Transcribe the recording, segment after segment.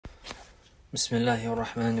بسم الله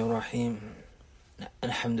الرحمن الرحيم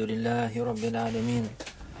الحمد لله رب العالمين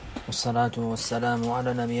والصلاة والسلام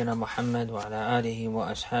على نبينا محمد وعلى آله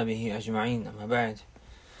وأصحابه أجمعين أما بعد.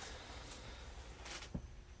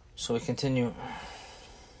 So we continue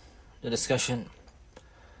the discussion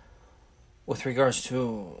with regards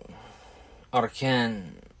to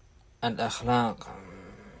Arkan al-Akhlaq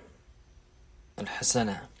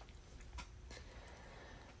al-Hasana,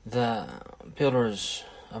 the pillars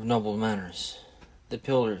of noble manners, and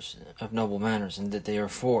that they are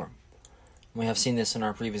four. We have seen this in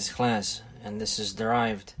our previous class, and this is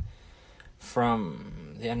derived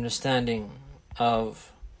from the understanding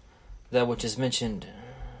of that which is mentioned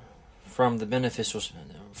from the beneficial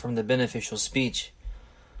speech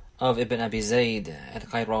of Ibn Abi Zayd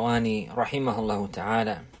al-Qayrawani rahimahullah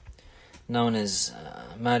ta'ala, known as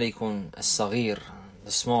Malikun as-Saghir,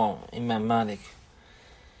 the small Imam Malik,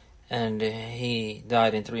 and he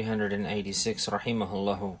died in 386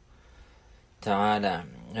 rahimahullah ta'ala.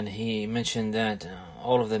 And he mentioned that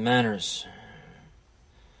all of the manners,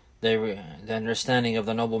 the understanding of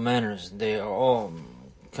the noble manners, they are all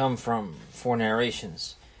come from four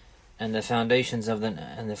narrations, and the foundations of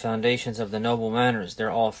the noble manners, they're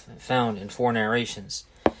all found in four narrations.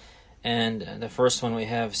 And the first one we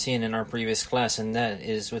have seen in our previous class, and that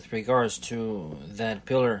is with regards to that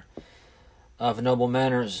pillar of noble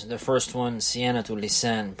manners. The first one, siyanatul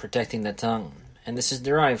lisan, protecting the tongue. And this is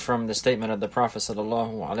derived from the statement of the Prophet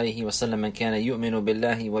sallallahu alaihi wasallam, "Man kana yu'minu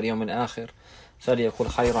billahi wal yawmil akhir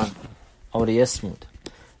falyaqul khayran aw liyasmut."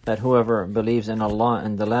 That whoever believes in Allah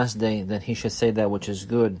and the last day, that he should say that which is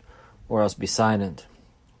good, or else be silent.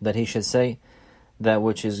 That he should say that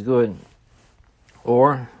which is good,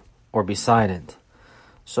 or be silent.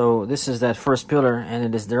 So this is that first pillar, and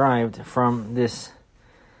it is derived from this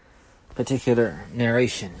particular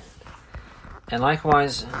narration. And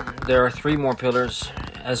likewise, there are three more pillars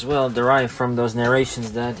as well derived from those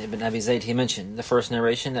narrations that Ibn Abi Zayd he mentioned. The first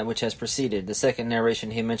narration, that which has preceded. The second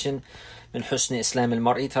narration he mentioned, min husni islam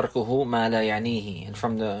al-mar'i tarkuhu ma la ya'nihi. And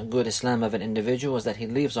from the good Islam of an individual is that he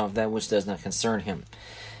leaves off that which does not concern him.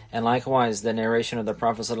 And likewise, the narration of the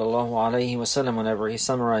Prophet sallallahu alaihi wasallam, whenever he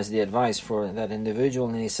summarized the advice for that individual,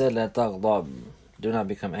 and he said, la taghdab, do not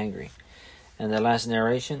become angry. And the last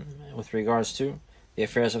narration with regards to the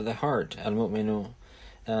affairs of the heart, al-mu'minu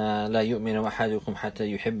la yu'minu ahadukum hatta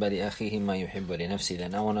yuhibba li akhihi ma yuhibba li nafsihi,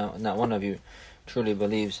 that not one of you truly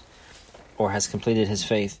believes or has completed his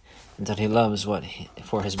faith until he loves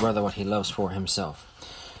for his brother what he loves for himself.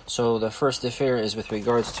 So the first affair is with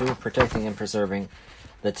regards to protecting and preserving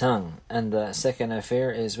the tongue, and the second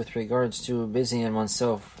affair is with regards to busying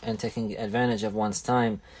oneself and taking advantage of one's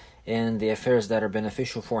time in the affairs that are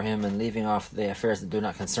beneficial for him, and leaving off the affairs that do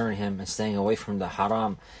not concern him, and staying away from the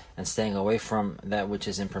haram, and staying away from that which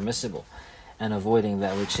is impermissible, and avoiding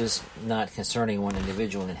that which is not concerning one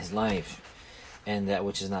individual in his life, and that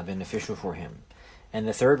which is not beneficial for him. And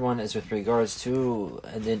the third one is with regards to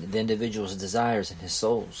the individual's desires and his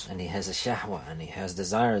souls, and he has a shahwa, and he has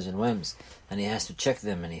desires and whims, and he has to check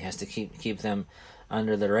them, and he has to keep them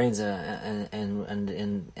under the reins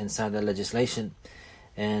and inside the legislation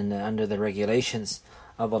and under the regulations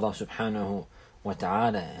of Allah subhanahu wa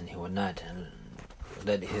ta'ala, and he would not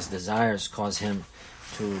let his desires cause him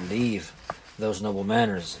to leave those noble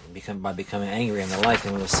manners by becoming angry and the like.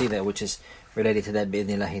 And we will see that which is related to that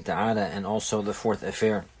bi'idhnillahi ta'ala. And also the fourth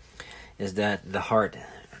affair is that the heart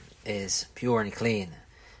is pure and clean,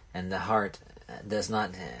 and the heart does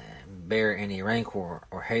not bear any rancor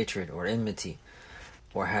or hatred or enmity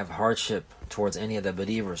or have hardship towards any of the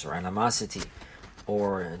believers, or animosity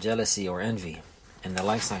or jealousy or envy and the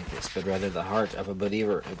likes like this, but rather the heart of a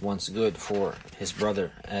believer, it wants good for his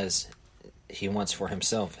brother as he wants for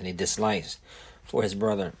himself, and he dislikes for his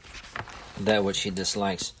brother that which he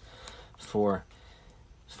dislikes for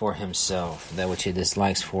himself,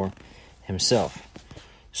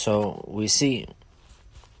 So we see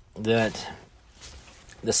that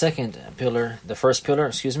the first pillar,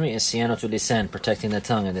 is siyanatul lisan, protecting the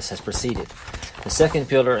tongue, and this has preceded. The second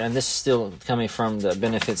pillar, and this is still coming from the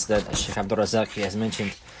benefits that Shaykh Abdul Razak has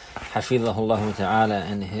mentioned, hafidhahullah ta'ala,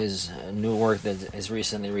 in his new work that is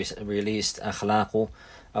recently released, Akhlaqu,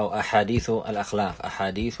 or Ahadithu al-Akhlaq.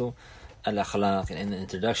 And in the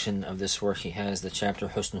introduction of this work, he has the chapter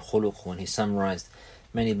Husn Khuluq, when he summarized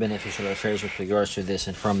many beneficial affairs with regards to this,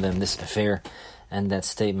 and from them this affair and that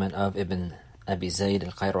statement of Ibn Abi Zayd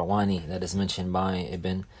al-Qayrawani that is mentioned by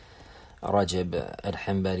Ibn Rajab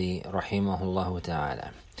al-Hanbali rahimahullah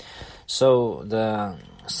ta'ala. So the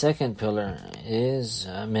second pillar is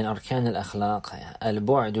من أركان الأخلاق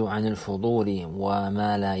البعد عن الفضول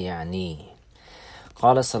وما لا يعنيه.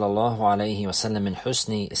 قال صلى الله عليه وسلم من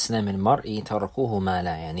حسن إسلام المرء تركه ما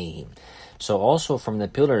لا يعنيه. So also from the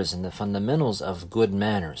pillars and the fundamentals of good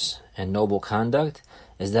manners and noble conduct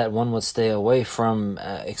is that one would stay away from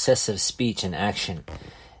excessive speech and action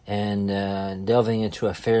and delving into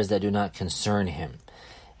affairs that do not concern him.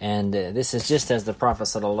 And this is just as the Prophet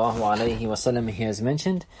ﷺ, he has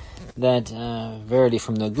mentioned that verily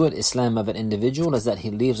from the good Islam of an individual is that he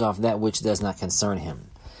leaves off that which does not concern him.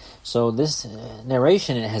 So this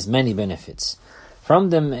narration, it has many benefits. From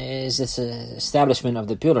them is this establishment of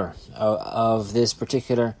the pillar of this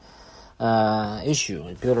particular issue,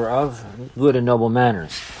 the pillar of good and noble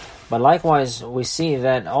manners. But likewise, we see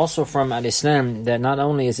that also from Al-Islam, that not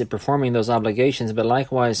only is it performing those obligations, but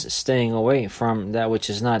likewise staying away from that which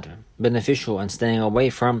is not beneficial and staying away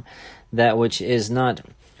from that which is not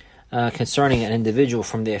concerning an individual,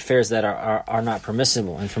 from the affairs that are not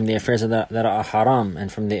permissible, and from the affairs that are haram, and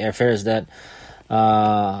from the affairs that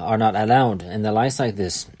are not allowed, and the likes like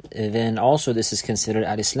this. Then also this is considered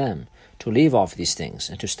Al-Islam, to leave off these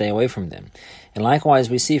things and to stay away from them. And likewise,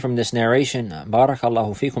 we see from this narration,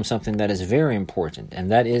 Barakallahu fikum, something that is very important,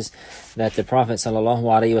 and that is that the Prophet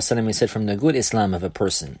ﷺ, he said from the good Islam of a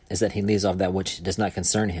person is that he leaves off that which does not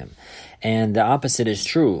concern him. And the opposite is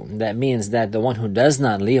true. That means that the one who does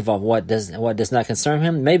not leave off what does not concern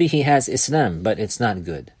him, maybe he has Islam, but it's not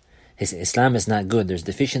good. His Islam is not good. There's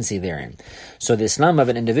deficiency therein. So the Islam of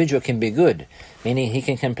an individual can be good, meaning he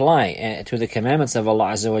can comply to the commandments of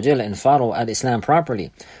Allah Azza wa Jalla and follow Al-Islam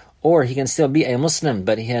properly. Or he can still be a Muslim,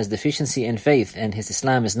 but he has deficiency in faith, and his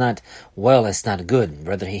Islam is not it's not good.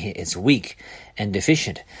 Rather, it's weak and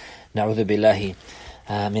deficient. Na'udhu billahi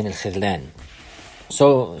min al-khidlan.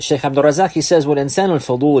 So Shaykh Abdul Razak, he says, وَالْإِنسَانُ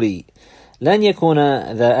الْفَضُولِ لن يكون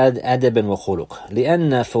ذا أدب وخلق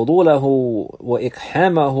لأن فضوله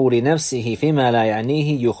وإقحامه لنفسه فيما لا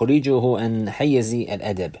يعنيه يخرجه عن حيز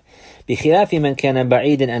الأدب بخلاف من كان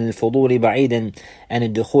بعيدا عن الفضول بعيدا عن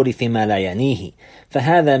الدخول فيما لا يعنيه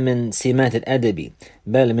فهذا من سمات الأدب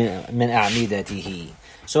بل من أعمدته.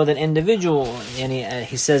 So the individual,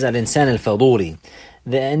 he says الإنسان الفضولي,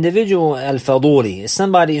 the individual al-faduli is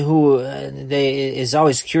somebody who is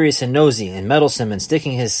always curious and nosy and meddlesome and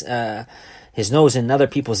sticking his nose in other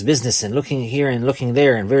people's business and looking here and looking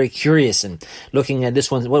there and very curious and looking at this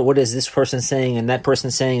one, what is this person saying and that person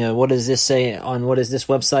saying, what does this say on what is this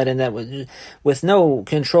website and that, with no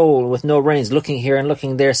control, with no reins, looking here and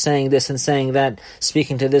looking there, saying this and saying that,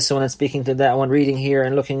 speaking to this one and speaking to that one, reading here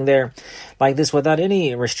and looking there, like this, without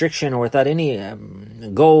any restriction or without any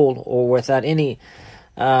goal or without any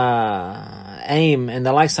aim and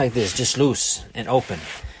the likes like this, just loose and open.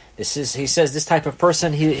 He says this type of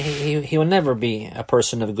person, he will never be a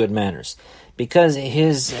person of good manners, because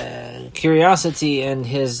his curiosity and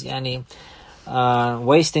his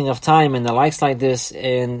wasting of time and the likes like this,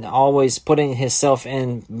 and always putting himself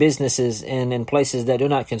in businesses and in places that do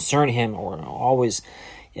not concern him, or always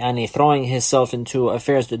throwing himself into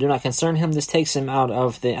affairs that do not concern him, this takes him out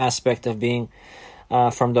of the aspect of being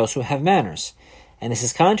from those who have manners. And this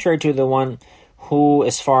is contrary to the one who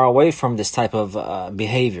is far away from this type of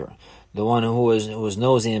behavior. The one who is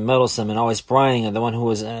nosy and meddlesome and always prying, and the one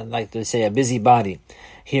who is, like they say, a busybody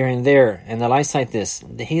here and there, and the likes like this.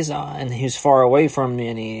 He's far away from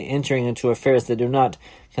entering into affairs that do not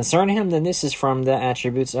concern him, then this is from the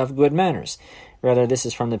attributes of good manners. Rather, this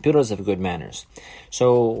is from the pillars of good manners.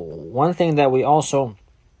 So, one thing that we also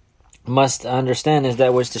must understand is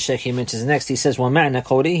that which the Shaykh he mentions next. He says, وَمَعْنَ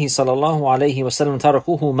قَوْلِهِ صَلَى اللَّهُ عَلَيْهِ وَسَلَّمْ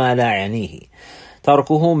تَرْكُهُ مَا لَا يَعْنِيهِ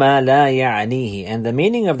تَرْكُهُ مَا لَا يَعْنِيهِ. And the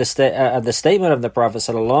meaning of the statement of the Prophet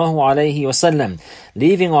sallallahu alaihi wasallam,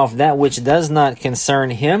 leaving off that which does not concern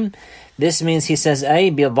him, this means, he says, أي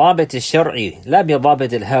بضابط الشرع لا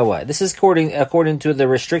بضابط الهوى. This is according to the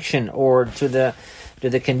restriction or to the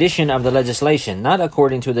condition of the legislation, not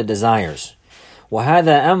according to the desires.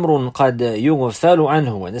 وَهَذَا أَمْرٌ قَدْ يُغْفَلُ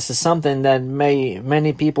عَنْهُ. And this is something that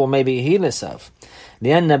many people may be heedless of.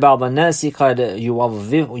 لأن بعض الناس قد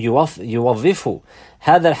يوظف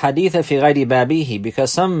هذا الحديث في غير بابه.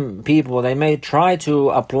 Because some people, they may try to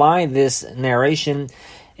apply this narration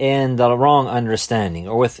in the wrong understanding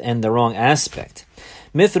or within the wrong aspect.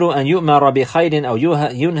 مثل أن يؤمر بخير أو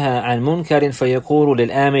ينهى عن منكر فيقول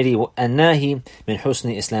للآمر الناهي من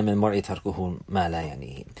حسن إسلام المرء تركه ما لا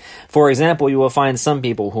يعنيه. For example, you will find some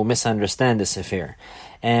people who misunderstand this affair,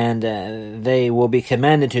 and they will be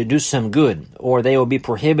commanded to do some good, or they will be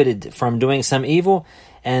prohibited from doing some evil,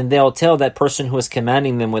 and they'll tell that person who is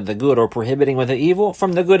commanding them with the good or prohibiting with the evil,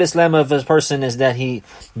 from the good Islam of a person is that he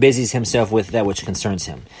busies himself with that which concerns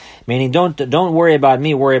him. Meaning, don't worry about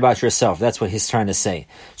me, worry about yourself. That's what he's trying to say.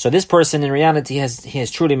 So this person in reality he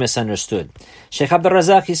has truly misunderstood. Shaykh Abdul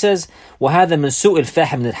Razak, he says, وَهَذا مِنْ سُوءِ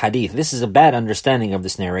الْفَهْمِ الْحَدِيثِ. This is a bad understanding of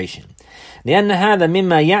this narration. لأن هذا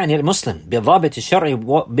مما يعني المسلم بضابط الشرع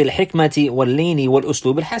بالحكمة واللين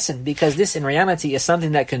والأسلوب الحسن. Because this in reality is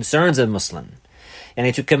something that concerns a Muslim.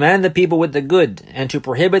 And to command the people with the good and to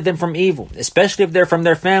prohibit them from evil, especially if they're from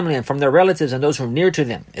their family and from their relatives and those who are near to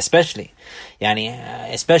them, especially.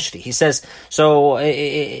 He says, so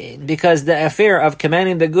because the affair of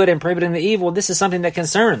commanding the good and prohibiting the evil, this is something that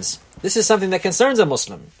concerns. This is something that concerns a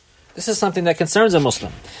Muslim.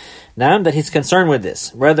 Now that he's concerned with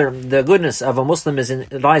this. Rather, the goodness of a Muslim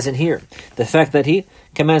lies in here. The fact that he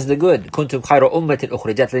commands the good. كنتم خير أمة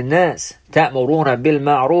أخرجت للناس تأمرون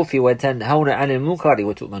بالمعروف وتنهون عن المنكر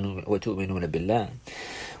وتؤمنون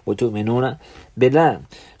بالله.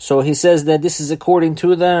 So he says that this is according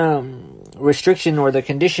to the restriction or the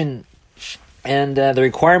condition and the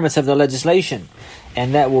requirements of the legislation.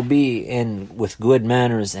 And that will be with good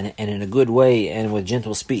manners and in a good way and with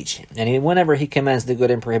gentle speech. And whenever he commands the good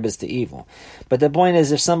and prohibits the evil. But the point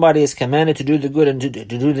is, if somebody is commanded to do the good and to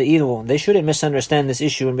do the evil, they shouldn't misunderstand this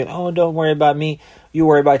issue and be, oh, don't worry about me, you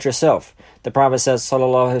worry about yourself. The Prophet says,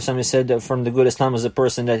 sallallahu alaihi wasallam, said that from the good Islam is a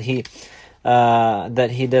person that he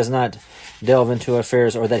does not delve into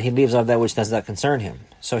affairs or that he leaves off that which does not concern him.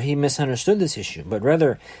 So he misunderstood this issue. But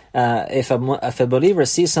rather, if a believer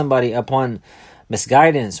sees somebody upon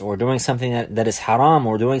misguidance or doing something that is haram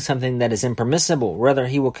or doing something that is impermissible, rather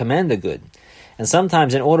he will command the good. And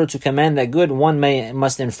sometimes in order to command that good, one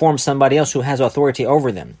must inform somebody else who has authority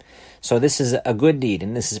over them. So this is a good deed,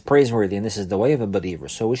 and this is praiseworthy, and this is the way of a believer.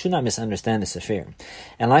 So we should not misunderstand this affair.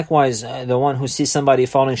 And likewise, the one who sees somebody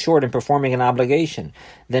falling short in performing an obligation,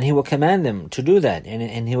 then he will command them to do that,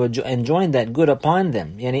 and he will enjoin that good upon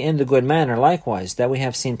them, and in the good manner, likewise, that we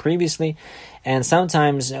have seen previously. And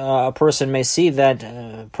sometimes a person may see that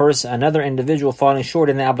another individual falling short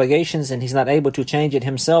in the obligations, and he's not able to change it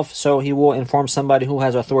himself, so he will inform somebody who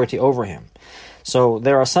has authority over him. So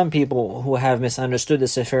there are some people who have misunderstood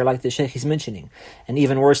this affair, like the Sheikh is mentioning, and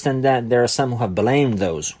even worse than that, there are some who have blamed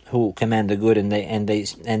those who command the good and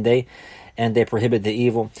they prohibit the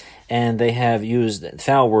evil, and they have used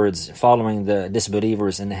foul words following the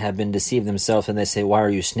disbelievers and have been deceived themselves, and they say, "Why are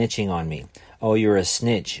you snitching on me? Oh, you're a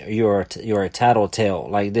snitch. You're a tattletale,"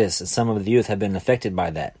 like this. And some of the youth have been affected by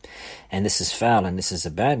that, and this is foul, and this is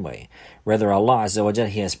a bad way. Rather, Allah Azza wa Jal,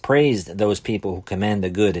 He has praised those people who command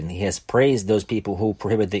the good, and He has praised those people who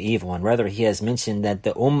prohibit the evil. And rather, He has mentioned that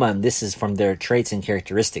the ummah, this is from their traits and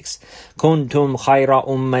characteristics. Kuntum khayra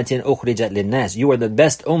ummatin ukhrijat linnas. You are the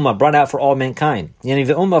best ummah brought out for all mankind. Yani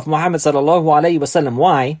the ummah of Muhammad sallallahu alayhi wa sallam.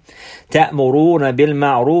 Why? Ta'muruna bil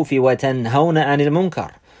ma'rufi wa tanhawna anil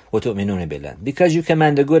munkar wa tu'minuna billah. Because you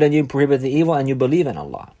command the good and you prohibit the evil and you believe in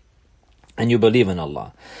Allah.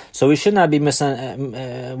 So we should not be we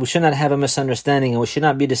should not have a misunderstanding, and we should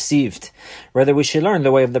not be deceived. Rather, we should learn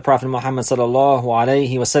the way of the Prophet Muhammad sallallahu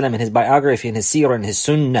alaihi wasallam in his biography, in his seerah, in his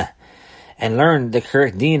sunnah, and learn the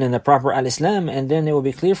correct deen and the proper al-Islam, and then it will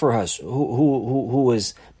be clear for us who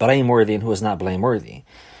is blameworthy and who is not blameworthy.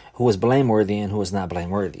 Who is blameworthy and who is not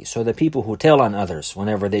blameworthy. So the people who tell on others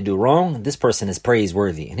whenever they do wrong, this person is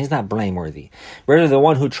praiseworthy and he's not blameworthy. Rather, the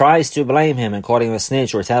one who tries to blame him and calling him a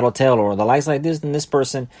snitch or tattletale or the likes like this, then this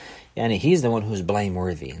person, and he's the one who's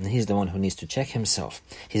blameworthy, and he's the one who needs to check himself.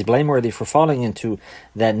 He's blameworthy for falling into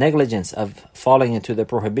that negligence of falling into the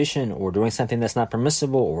prohibition or doing something that's not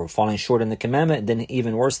permissible or falling short in the commandment. Then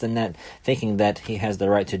even worse than that, thinking that he has the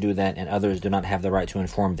right to do that and others do not have the right to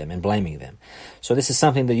inform them and blaming them. So this is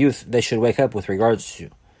something the youth, they should wake up with regards to.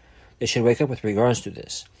 They should wake up with regards to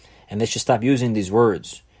this. And they should stop using these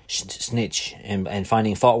words, snitch, and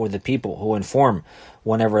finding fault with the people who inform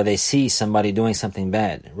whenever they see somebody doing something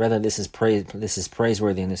bad. Rather, this is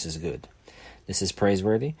praiseworthy and this is good. This is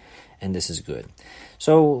praiseworthy and this is good.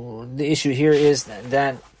 So the issue here is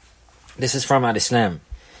that this is from Al-Islam,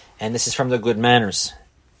 and this is from the good manners,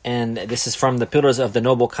 and this is from the pillars of the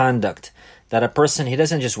noble conduct. That a person, he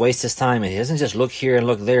doesn't just waste his time, and he doesn't just look here and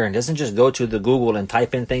look there, and doesn't just go to the Google and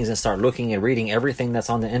type in things and start looking and reading everything that's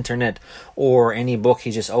on the internet or any book.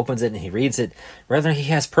 He just opens it and he reads it. Rather, he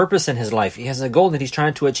has purpose in his life. He has a goal that he's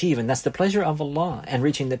trying to achieve, and that's the pleasure of Allah and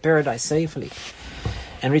reaching the paradise safely.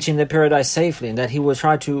 And that he will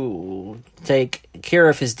try to take care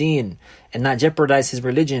of his deen and not jeopardize his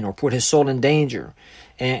religion or put his soul in danger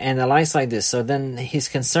and the likes like this. So then he's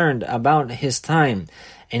concerned about his time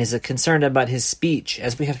and is concerned about his speech.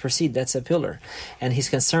 As we have proceeded, that's a pillar. And he's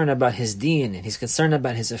concerned about his deen, and he's concerned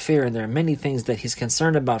about his affair, and there are many things that he's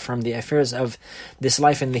concerned about from the affairs of this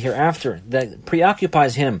life and the hereafter that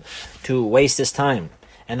preoccupies him to waste his time.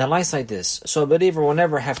 And the likes like this. So a believer will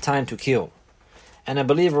never have time to kill. And a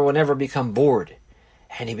believer will never become bored.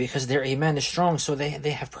 And because their iman is strong, so they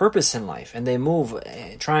have purpose in life, and they move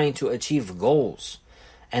trying to achieve goals.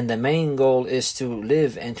 And the main goal is to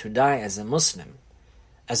live and to die as a Muslim,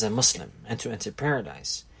 and to enter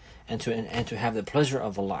paradise, and to have the pleasure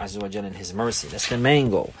of Allah Azza wa Jalla and His mercy. That's the main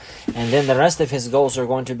goal. And then the rest of his goals are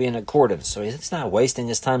going to be in accordance. So he's not wasting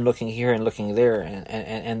his time looking here and looking there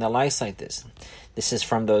and the likes like this. This is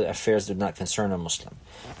from the affairs that do not concern a Muslim.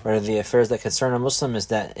 Rather, the affairs that concern a Muslim is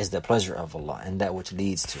the pleasure of Allah and that which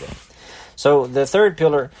leads to it. So the third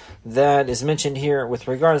pillar that is mentioned here with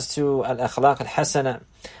regards to al-akhlaq al-hasana,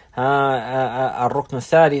 الركن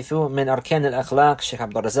الثالث من أركان الأخلاق, Sheikh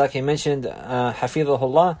Abdul Razak mentioned حفظه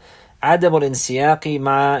الله عدم الانسياق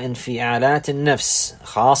مع انفعالات النفس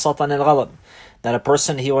خاصة الغضب, that a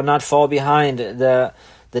person, he will not fall behind the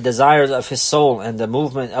desires of his soul and the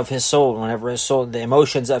movement of his soul. Whenever his soul, the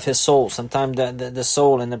emotions of his soul, sometimes the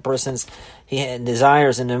soul and the person's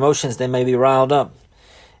desires and emotions, they may be riled up.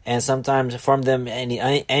 And sometimes from them any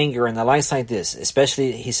anger and the likes like this.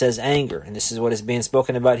 Especially, he says anger, and this is what is being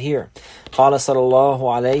spoken about here. قال صلى الله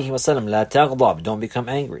عليه وسلم لا تغضب, don't become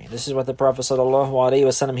angry. This is what the Prophet sallallahu alaihi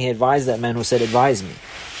wasallam, he advised that man who said, advise me,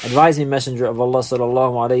 Messenger of Allah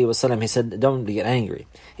sallallahu alaihi wasallam. He said, don't get angry.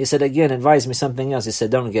 He said again, advise me something else. He said,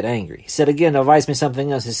 don't get angry. He said again, advise me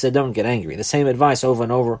something else. He said, don't get angry. The same advice over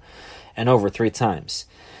and over 3 times.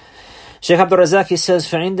 Sheikh Abdul Razak, he says,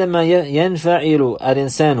 فعندما ينفعل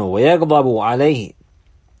الإنسان ويغضب عليه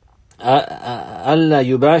ألا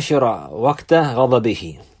يباشر وقت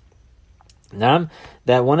غضبه.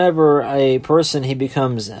 That whenever a person, he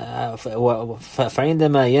becomes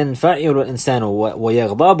فعندما ينفعل الإنسان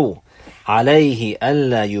ويغضب عليه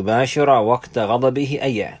ألا يباشر وقت غضبه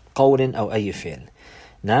أي قول أو أي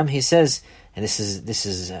فعل. He says, and this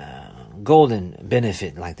is golden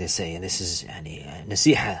benefit, like they say, and this is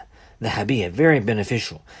nasiha, the habiyah, very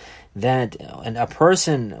beneficial, that a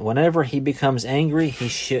person, whenever he becomes angry, he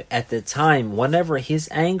should, at the time, whenever he's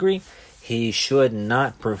angry, he should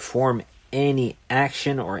not perform any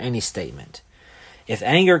action or any statement. If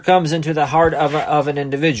anger comes into the heart of an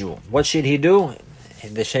individual, what should he do?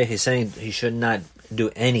 The Shaykh is saying he should not do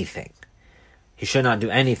anything. He should not do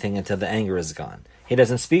anything until the anger is gone. He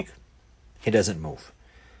doesn't speak, he doesn't move,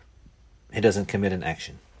 he doesn't commit an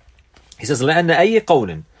action. He says, لأن أي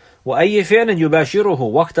قول وأي فعل يباشره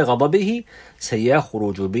وقت غضبه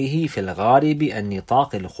سيخرج به في الغالب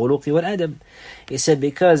النطاق الخلق والأدب. He said,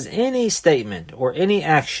 because any statement or any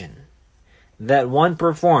action that one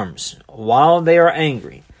performs while they are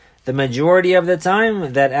angry, the majority of the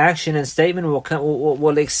time that action and statement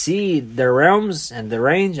will exceed the realms and the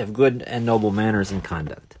range of good and noble manners and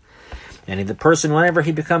conduct. And if the person, whenever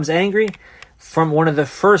he becomes angry, from one of the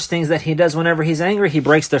first things that he does whenever he's angry, he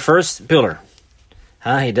breaks the first pillar.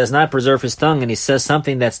 He does not preserve his tongue, and he says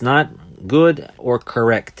something that's not good or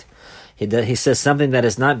correct. He says something that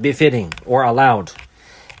is not befitting or allowed.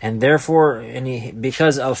 And therefore,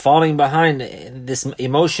 because of falling behind this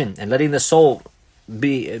emotion and letting the soul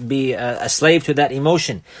be a slave to that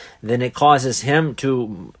emotion, then it causes him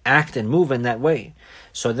to act and move in that way.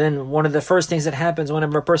 So then one of the first things that happens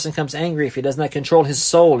whenever a person becomes angry, if he does not control his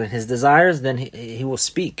soul and his desires, then he will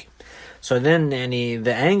speak. So then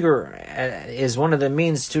the anger is one of the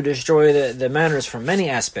means to destroy the manners from many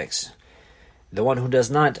aspects. The one who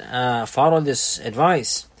does not follow this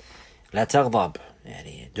advice, لا تغضب,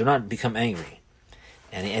 do not become angry.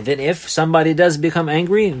 And then if somebody does become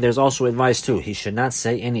angry, there's also advice too. He should not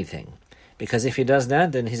say anything. Because if he does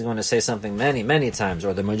that, then he's going to say something many, many times,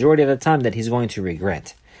 or the majority of the time, that he's going to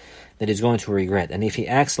regret. And if he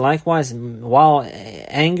acts likewise while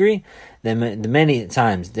angry, then many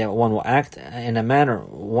times that one will act in a manner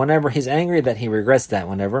whenever he's angry that he regrets that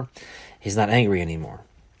whenever he's not angry anymore.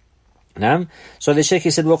 So the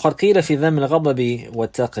Shaykh said, وَقَدْ قِيلَ فِي ذَمِّ الْغَضَبِ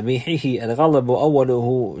وَالتَّقْبِيحِهِ الْغَضَبُ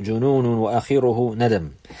أَوَّلُهُ جُنُونٌ وَآخِرُهُ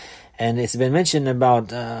نَدَمٌ. And it's been mentioned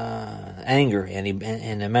about anger and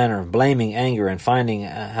in a manner of blaming anger and finding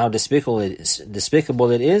how despicable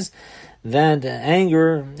it is, that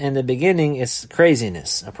anger in the beginning is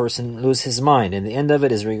craziness. A person loses his mind, and the end of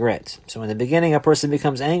it is regret. So in the beginning, a person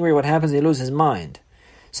becomes angry. What happens? They lose his mind.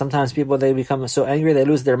 Sometimes people, they become so angry they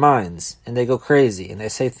lose their minds and they go crazy and they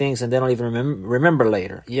say things and they don't even remember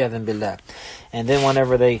later. Ya'adhan billah. And then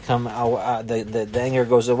whenever they come out, the anger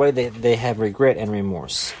goes away, they have regret and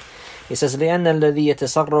remorse. He says, لأن الذي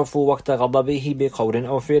يتصرف وقت غضبه بقول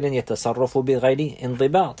أو فعل يتصرف بغير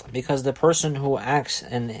انضباط. Because the person who acts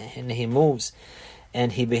and he moves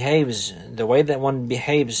and he behaves the way that one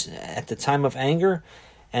behaves at the time of anger,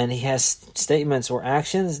 and he has statements or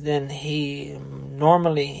actions, then he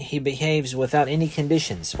behaves without any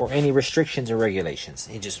conditions or any restrictions or regulations.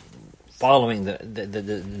 He just following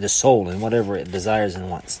the soul and whatever it desires and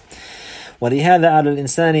wants. ولهذا على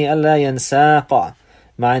الإنسان ألا ينساق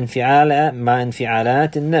مع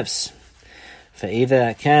انفعالات النفس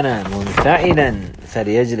فإذا كان منفعلا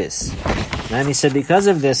فليجلس. And he said, because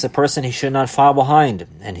of this, a person, he should not fall behind,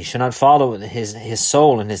 and he should not follow his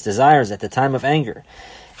soul and his desires at the time of anger.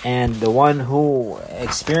 And the one who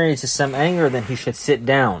experiences some anger, then he should sit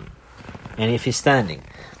down. And if he's standing,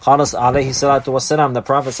 قال عليه الصلاة والسلام, the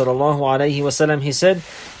Prophet sallallahu alayhi wasallam, he said,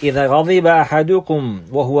 إذا غضب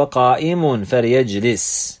أحدكم وهو قائم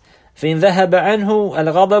فليجلس فإن ذهب عنه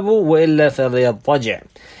الغضب وإلا فليضطجع.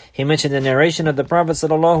 He mentioned the narration of the Prophet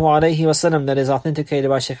sallallahu alayhi wasallam that is authenticated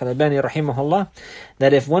by Shaykh Al-Albani rahimahullah,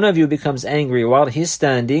 that if one of you becomes angry while he's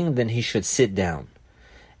standing, then he should sit down.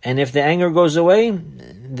 And if the anger goes away,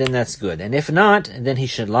 then that's good. And if not, then he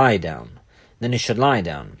should lie down.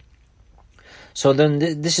 So then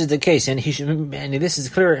this is the case, and this is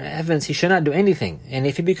clear evidence he should not do anything. And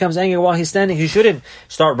if he becomes angry while he's standing, he shouldn't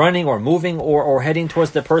start running or moving or heading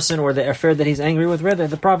towards the person or the affair that he's angry with. Rather,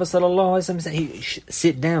 the Prophet ﷺ said he should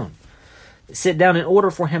sit down in order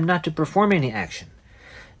for him not to perform any action.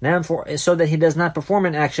 Now, so that he does not perform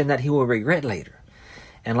an action that he will regret later.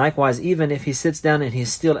 And likewise, even if he sits down and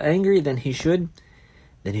he's still angry, then he should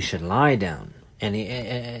lie down.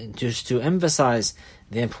 And just to emphasize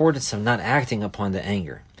the importance of not acting upon the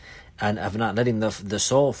anger, and of not letting the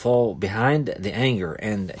soul fall behind the anger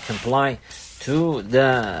and comply to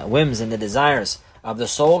the whims and the desires of the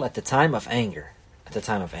soul at the time of anger.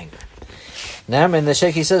 Now, and the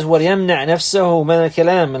Shaykh, he says, وَلْيَمْنَعْ نَفْسَهُ مِنَ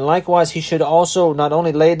الْكَلَامِ. And likewise, he should also not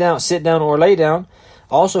only sit down or lay down,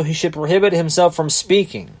 also he should prohibit himself from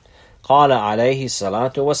speaking. قال عليه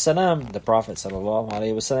الصلاة والسلام, the Prophet sallallahu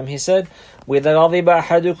alayhi wasallam, he said, وَإِذَا غَضِبَ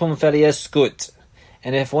أَحَدُكُمْ فَلْيَسْكُتْ.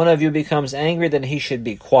 And if one of you becomes angry, then he should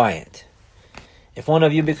be quiet. If one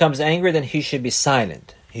of you becomes angry, then he should be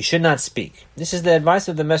silent. He should not speak. This is the advice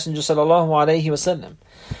of the Messenger sallallahu alayhi wasallam.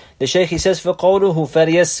 The Shaykh, he says, فَقَوْلُهُ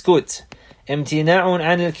فَلْيَسْكُتْ امتناع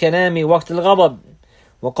عن الكلام وقت الغضب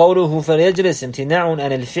وقوله فليجلس امتناع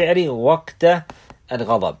عن الفعل وقت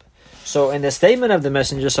الغضب. So in the statement of the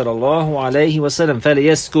Messenger sallallahu alayhi wasallam,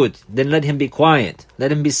 فليسكت, then let him be quiet,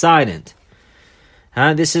 let him be silent.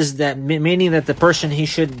 This is that meaning that the person, he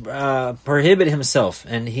should prohibit himself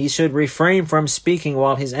and he should refrain from speaking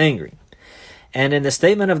while he's angry. And in the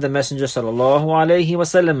statement of the Messenger sallallahu alayhi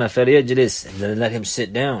wasallam, فليجلس, then let him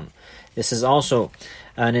sit down. This is also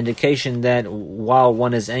an indication that while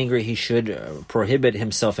one is angry, he should prohibit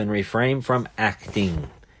himself and refrain from acting,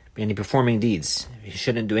 any performing deeds. He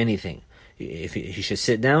shouldn't do anything. If he should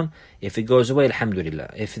sit down. If it goes away,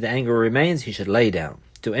 alhamdulillah. If the anger remains, he should lay down,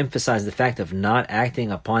 to emphasize the fact of not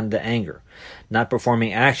acting upon the anger, not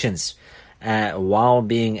performing actions while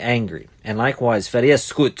being angry. And likewise,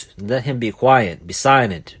 فَلْيَسْكُتْ, let him be quiet, be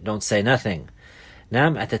silent, don't say nothing.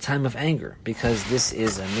 Now, at the time of anger, because this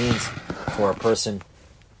is a means for a person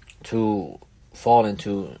to fall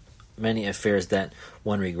into many affairs that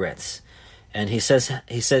one regrets. And he says here,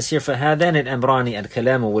 فَهَذَانِ الْأَمْرَانِ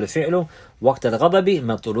الْكَلَامُ وَالْفِعْلُ وَقْتَ الْغَضَبِ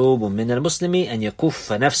مَطْلُوبٌ مِنَ الْمُسْلِمِ أَنْ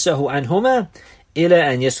يَكُفَّ نَفْسَهُ عَنْهُمَا إِلَى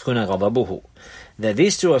أَنْ يَسْكُنَ غَضَبُهُ. That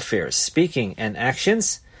these two affairs, speaking and acting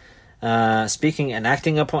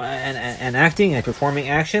upon and acting and performing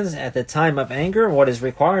actions at the time of anger, what is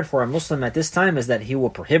required for a Muslim at this time is that he will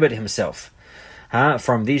prohibit himself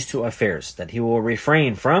from these two affairs, that he will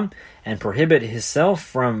refrain from and prohibit himself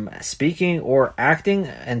from speaking or acting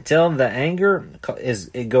until the anger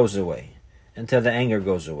goes away,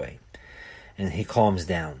 and he calms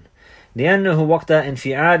down. لأنه وقت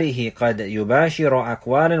انفعاله قد يباشر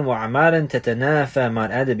أقوالا وأعمالا تتنافى مع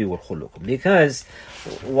الأدب والخلق. Because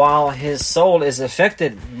while his soul is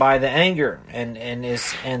affected by the anger and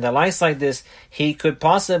the likes like this, he could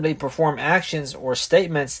possibly perform actions or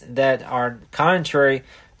statements that are contrary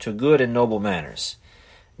to good and noble manners.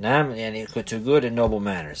 And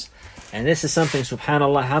this is something,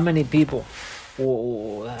 subhanAllah, how many people,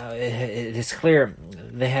 it is clear,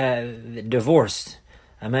 they have divorced.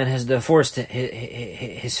 A man has divorced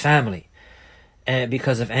his family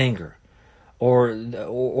because of anger, or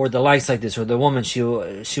the likes like this, or the woman she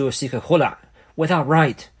will seek a khula without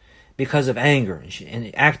right because of anger,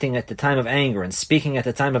 and acting at the time of anger and speaking at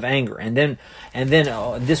the time of anger, and then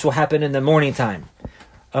this will happen in the morning time,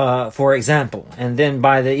 for example, and then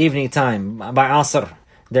by the evening time, by Asr,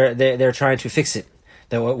 they're trying to fix it.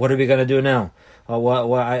 What are we going to do now?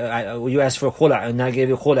 You asked for khula and I gave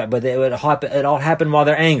you khula, but it all happened while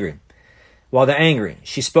they're angry. While they're angry,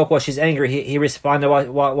 she spoke while she's angry. He responded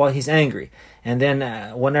while he's angry, and then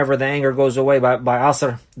whenever the anger goes away by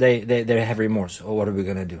Asr, they have remorse. What are we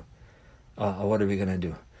gonna do? What are we gonna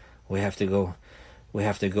do? We have to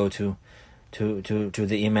go to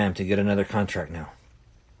the Imam to get another contract now.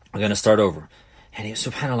 We're gonna start over. And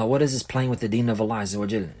subhanAllah, what is this playing with the deen of Allah Azza wa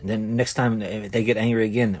Jal? And then next time if they get angry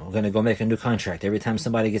again, we're going to go make a new contract. Every time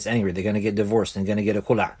somebody gets angry, they're going to get divorced and going to get a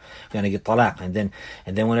khula', going to get talaq. And then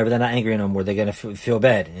whenever they're not angry no more, they're going to feel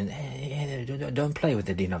bad. And don't play with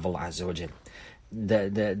the deen of Allah Azza wa Jal.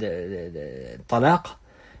 The talaq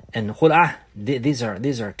and khula', these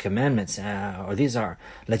are commandments, or these are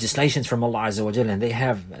legislations from Allah Azza wa Jal, and they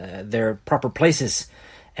have their proper places.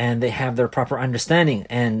 And they have their proper understanding,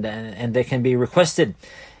 and they can be requested,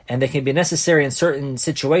 and they can be necessary in certain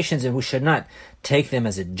situations, and we should not take them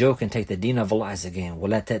as a joke and take the deen of Allah as a game.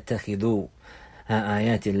 وَلَا تَتَّخِذُوا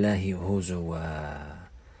آيَاتِ اللَّهِ هُزُوًا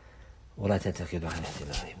وَلَا تَتَّخِذُوا آيَاتِ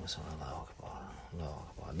اللَّهِ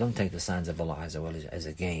هُزُوًا. Don't take the signs of Allah as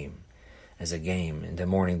a game. As a game. In the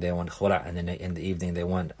morning they want khula', and then in the evening they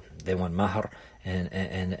want mahr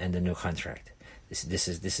and the new contract. This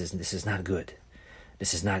is not good.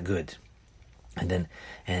 This is not good. And then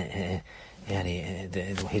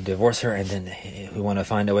he divorced her, and then we want to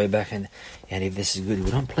find a way back, and if this is good, we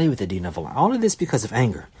don't play with the deen of Allah. All of this because of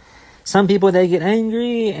anger. Some people, they get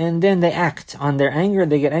angry and then they act on their anger.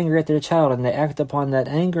 They get angry at their child and they act upon that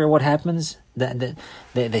anger. What happens?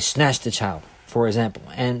 They snatch the child, for example.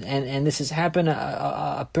 And this has happened.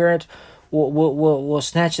 A parent will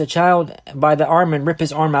snatch the child by the arm and rip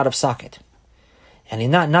his arm out of socket. And he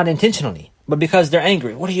not intentionally, but because they're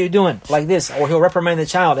angry. What are you doing? Like this. Or he'll reprimand the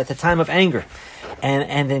child at the time of anger.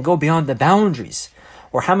 And then go beyond the boundaries.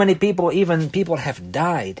 Or how many people have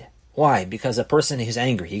died. Why? Because a person is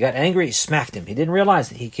angry. He got angry, he smacked him. He didn't realize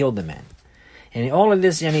that he killed the man. And all of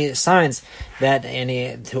this signs that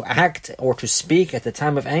to act or to speak at the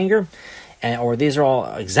time of anger, or these are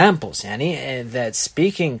all examples, that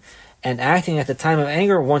speaking and acting at the time of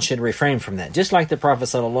anger, one should refrain from that. Just like the Prophet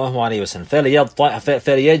sallallahu alaihi wasallam,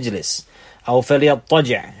 فَلْيَجْلِسْ أو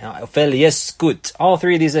فَلْيَضْطَجِعْ فَلْيَسْكُتْ. All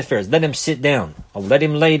three of these affairs. Let him sit down, or let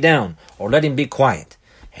him lay down, or let him be quiet.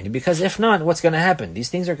 And because if not, what's going to happen? These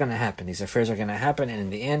things are going to happen. These affairs are going to happen, and in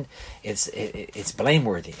the end, it's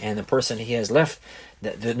blameworthy. And the person, he has left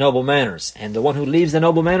the noble manners. And the one who leaves the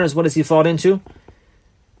noble manners, what does he fall into?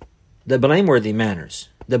 The blameworthy manners.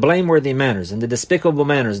 The blameworthy manners and the despicable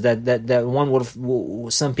manners that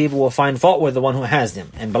some people will find fault with the one who has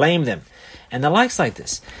them and blame them. And the likes like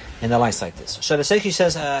this. So the Shaykh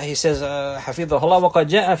says, حفظه الله وقد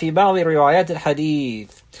جاء في بعض روايات الحديث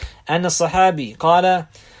أن الصحابي قال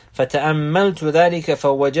فتأملت ذلك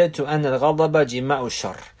فوجدت أن الغضب جماع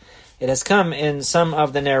الشر. It has come in some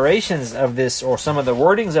of the narrations of this, or some of the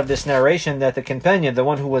wordings of this narration, that the companion, the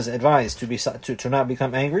one who was advised to not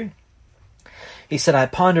become angry, he said, I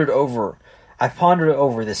pondered over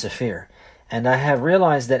this affair, and I have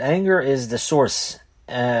realized that anger is the source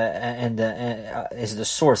is the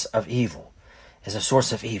source of evil. Is a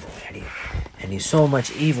source of evil. And so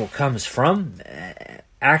much evil comes from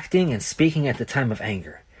acting and speaking at the time of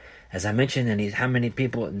anger. As I mentioned, how many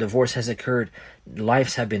people, divorce has occurred,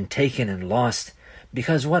 lives have been taken and lost,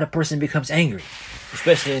 because a person becomes angry.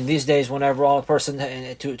 Especially in these days, whenever a person,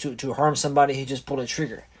 to harm somebody, he just pulled a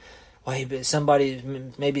trigger. Maybe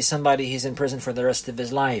somebody, he's in prison for the rest of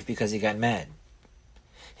his life because he got mad.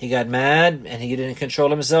 He got mad and he didn't control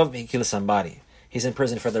himself. He killed somebody. He's in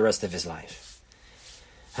prison for the rest of his life.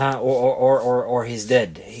 Or he's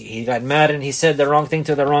dead. He got mad and he said the wrong thing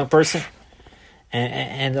to the wrong person.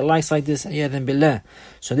 And the likes like this. A'yadhan billah.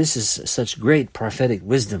 So this is such great prophetic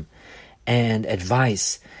wisdom and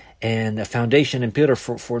advice and a foundation and pillar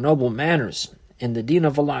for noble manners in the deen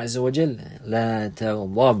of Allah Azza wa Jal. La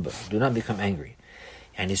taghdab. Do not become angry.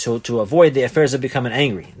 And so to avoid the affairs of becoming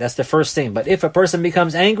angry, that's the first thing. But if a person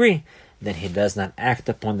becomes angry, then he does not act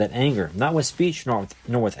upon that anger, not with speech nor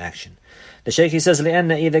with action. The Shaykh says,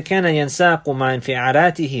 لأن إذا كان ينساق مع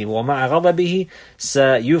انفعالاته ومع غضبه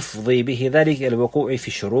سيفضي به ذلك إلى الوقوع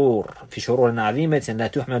في شرور عظيمة لا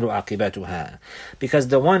تحمل عاقبتها. Because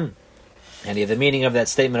the one, and the meaning of that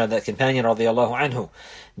statement of that companion رضي الله عنه,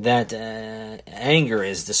 that anger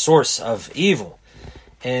is the source of evil.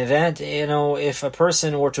 And that, if a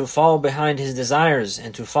person were to fall behind his desires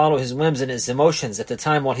and to follow his whims and his emotions at the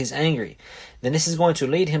time while he's angry, then this is going to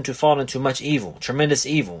lead him to fall into much evil, tremendous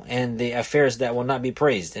evil, and the affairs that will not be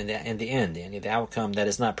praised in the end, and the outcome that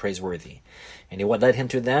is not praiseworthy. And what led him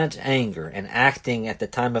to that? Anger, and acting at the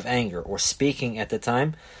time of anger, or speaking at the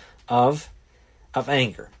time of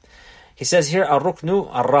anger. He says here, Al-Ruknu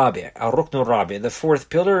Al-Rabi, the fourth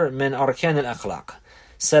pillar, min arkan al-akhlaq,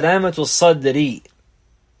 Salamatul Sadri,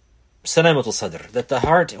 that the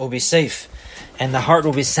heart will be safe, and the heart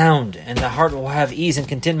will be sound, and the heart will have ease and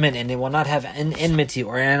contentment, and it will not have an enmity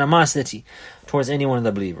or animosity towards any one of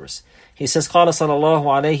the believers. He says, قال صلى الله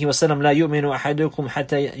عليه وسلم لا يؤمن أحدكم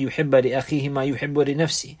حتى يحب لأخيه ما يحب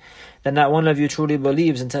لنفسه. That not one of you truly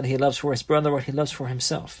believes until he loves for his brother what he loves for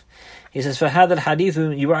himself. He says, فهذا الحديث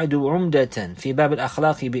يعد عمدة في باب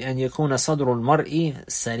الأخلاق بأن يكون صدر المرء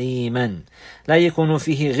سليما لا يكون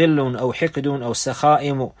فيه غل أو حقد أو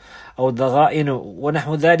سخائم أو ضغائن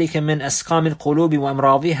ونحو ذلك من أسقام القلوب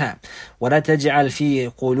وأمراضها ولا تجعل في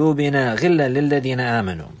قلوبنا غلا للذين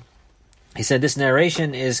آمنوا. He said this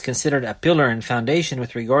narration is considered a pillar and foundation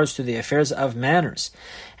with regards to the affairs of manners.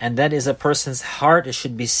 And that is a person's heart. It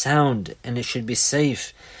should be sound and it should be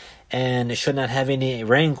safe. And it should not have any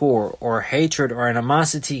rancor or hatred or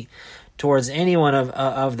animosity towards any one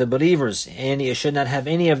of the believers. And it should not have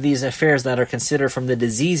any of these affairs that are considered from the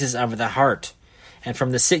diseases of the heart and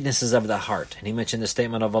from the sicknesses of the heart. And he mentioned the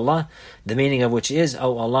statement of Allah, the meaning of which is,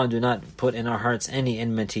 "Oh Allah, do not put in our hearts any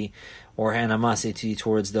enmity or animosity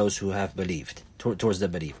towards those who have believed, towards the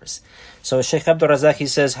believers." So Shaykh Abdul Razak, he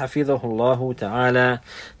says, حفظه الله تعالى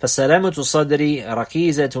فسلامة الصدر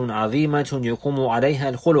ركيزة عظيمة يقوم عليها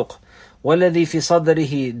الخلق والذي في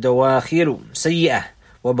صدره دواخل سيئة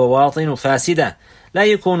وبواطن فاسدة لا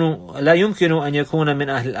يمكن أن يكون من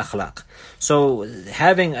أهل الأخلاق. So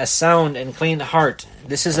having a sound and clean heart,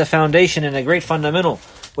 this is a foundation and a great fundamental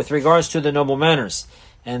with regards to the noble manners.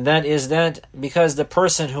 And that is that because the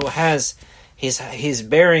person who has his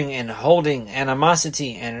bearing and holding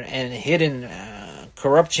animosity and hidden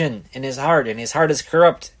corruption in his heart, and his heart is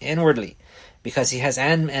corrupt inwardly because he has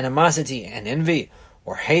animosity and envy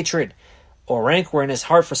or hatred or rancor in his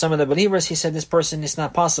heart for some of the believers, he said this person, it's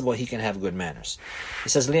not possible he can have good manners. He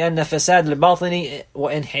says, لأن فساد الباطن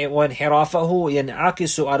وانحرافه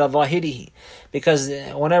ينعكس على ظاهره. Because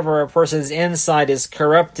whenever a person's inside is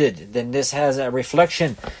corrupted, then this has a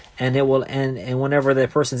reflection, and it will and whenever the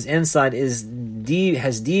person's inside has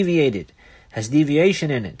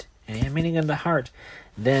deviation in it, and meaning in the heart,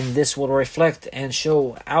 then this will reflect and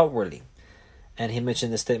show outwardly. And he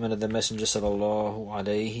mentioned the statement of the Messenger sallallahu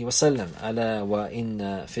alayhi wasallam, ألا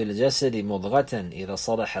وإن في الجسد مضغة إذا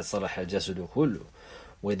صلحت صلح الجسد كله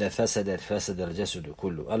وإذا فسدت فسد الجسد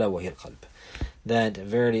كله ألا وهي القلب. That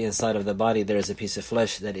verily inside of the body there is a piece of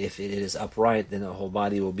flesh that if it is upright, then the whole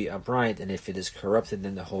body will be upright, and if it is corrupted,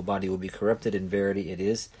 then the whole body will be corrupted, and verily it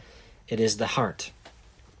is the heart.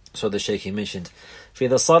 So the Shaykh, he mentioned,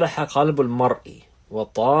 فإذا صلح قلب المرء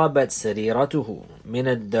وطابت سريرته من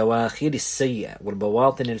الدواخل السيئة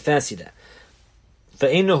والبواطن الفاسدة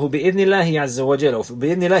فإنه بإذن الله عز وجل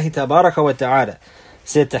وبإذن الله تبارك وتعالى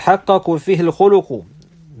سيتحقق فيه الخلق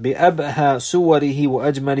بأبهى صوره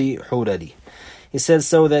وأجمل حوله. He says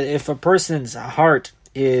so that if a person's heart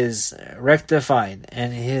is rectified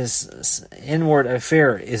and his inward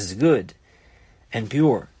affair is good and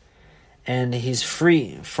pure, and he's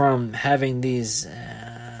free from having these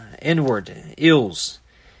inward ills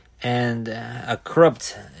and a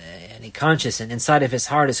corrupt and conscious and inside of his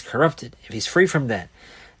heart is corrupted, if he's free from that,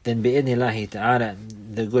 then bi'idhnillahi ta'ala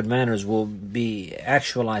the good manners will be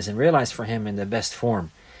actualized and realized for him in the best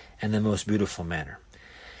form and the most beautiful manner.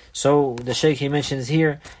 So the Shaykh, he mentions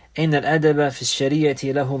here, إن الأدب في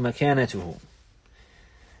الشريعة له مكانته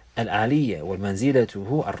العالية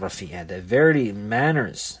والمنزلته الرفيعة. The very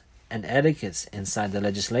manners and etiquettes inside the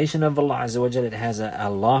legislation of Allah Azza wa Jalla, it has a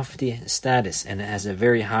lofty status and it has a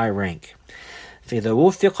very high rank. فإذا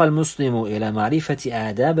وفق المسلم إلى معرفة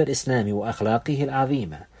آداب الإسلام وأخلاقه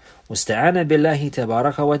العظيمة واستعان بالله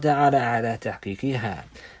تبارك وتعالى على تحقيقها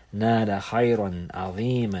نال خيرا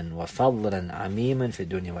عظيما وفضلا عميما في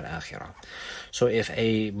الدنيا والآخرة. So if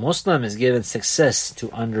a Muslim is given success to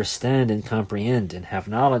understand and comprehend and have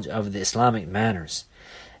knowledge of the Islamic manners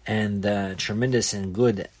and the tremendous and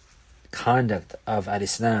good conduct of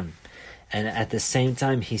Al-Islam, and at the same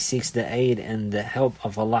time he seeks the aid and the help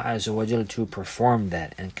of Allah Azza wa Jal to perform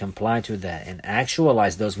that and comply to that and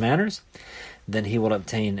actualize those manners, then he will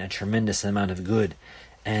obtain a tremendous amount of good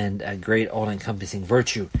and a great all-encompassing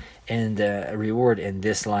virtue and a reward in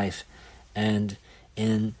this life and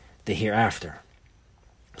in the hereafter.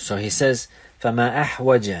 So he says, فَمَا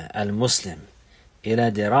أَحْوَجَ الْمُسْلِمِ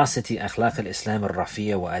إلى دراسة أخلاق الإسلام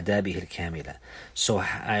الرفيع وآدابه الكاملة. So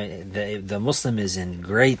the Muslim is in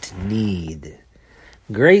great need.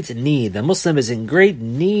 The Muslim is in great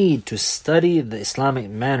need to study the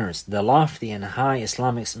Islamic manners, the lofty and high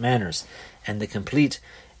Islamic manners, and the complete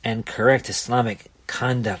and correct Islamic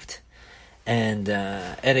conduct and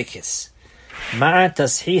etiquettes. مع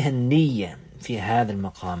تصحيح النية في هذا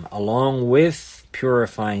المقام, along with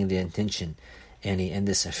purifying the intention in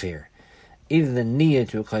this affair. إذ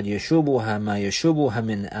النية قد يشوبها ما يشوبها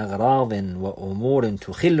من أغراض وأمور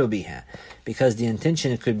تخل بها, because the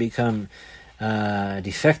intention could become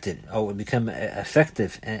defected, or become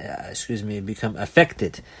become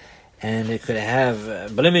affected, and it could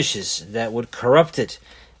have blemishes that would corrupt it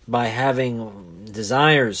by having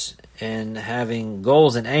desires and having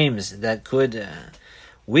goals and aims that could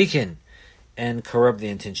weaken and corrupt the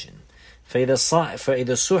intention.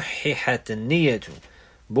 فإذا صححت النية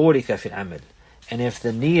بورك في العمل. And if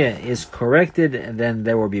the niyyah is corrected, then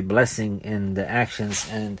there will be blessing in the actions.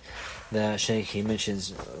 And the Shaykh, he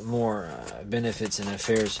mentions more benefits and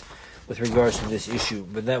affairs with regards to this issue.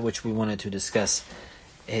 But that which we wanted to discuss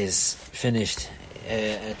is finished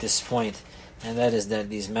at this point. And that is that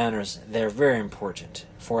these manners, they're very important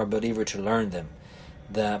for a believer to learn them.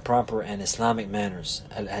 The proper and Islamic manners,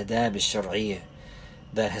 al-adab al-shar'iyyah,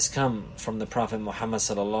 that has come from the Prophet Muhammad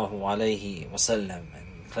sallallahu alayhi wasallam,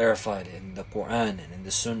 and clarified in the Quran and in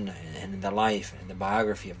the Sunnah and in the life and in the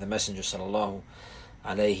biography of the Messenger sallallahu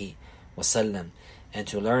alayhi wasallam. And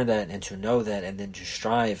to learn that and to know that, and then to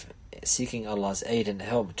strive, seeking Allah's aid and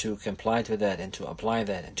help to comply to that and to apply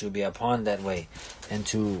that and to be upon that way and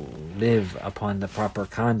to live upon the proper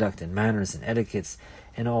conduct and manners and etiquettes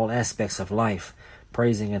in all aspects of life,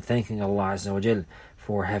 praising and thanking Allah Azza wa Jal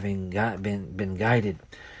for having been guided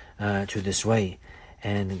to this way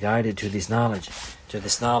and guided to this knowledge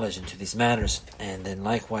and to these matters. And then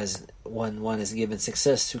likewise, when one is given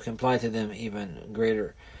success to comply to them, even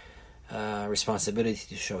greater responsibility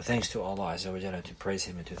to show thanks to Allah Azza wa Jalla, to praise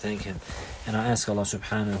Him and to thank Him. And I ask Allah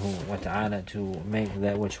subhanahu wa ta'ala to make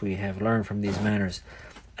that which we have learned from these manners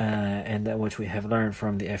and that which we have learned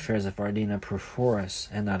from the affairs of our deen prove for us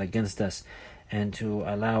and not against us, and to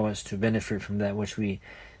allow us to benefit from that which we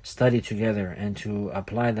study together and to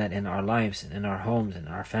apply that in our lives and in our homes and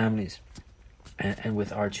our families and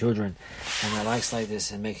with our children and the likes like this,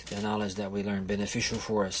 and make the knowledge that we learn beneficial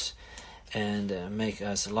for us and make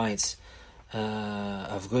us lights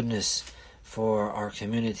of goodness for our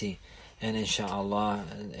community. And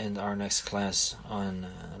inshaAllah, in our next class on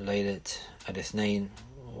Laylat al-Ithnain,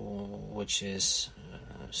 which is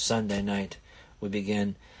Sunday night, we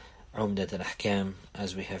begin Umdat al-Ahkam,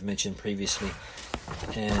 as we have mentioned previously,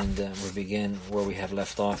 and we begin where we have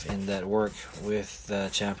left off in that work with the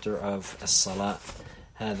chapter of As-Salat.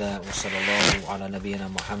 هذا وصلى الله على نبينا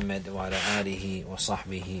محمد وعلى آله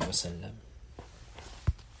وصحبه وسلم.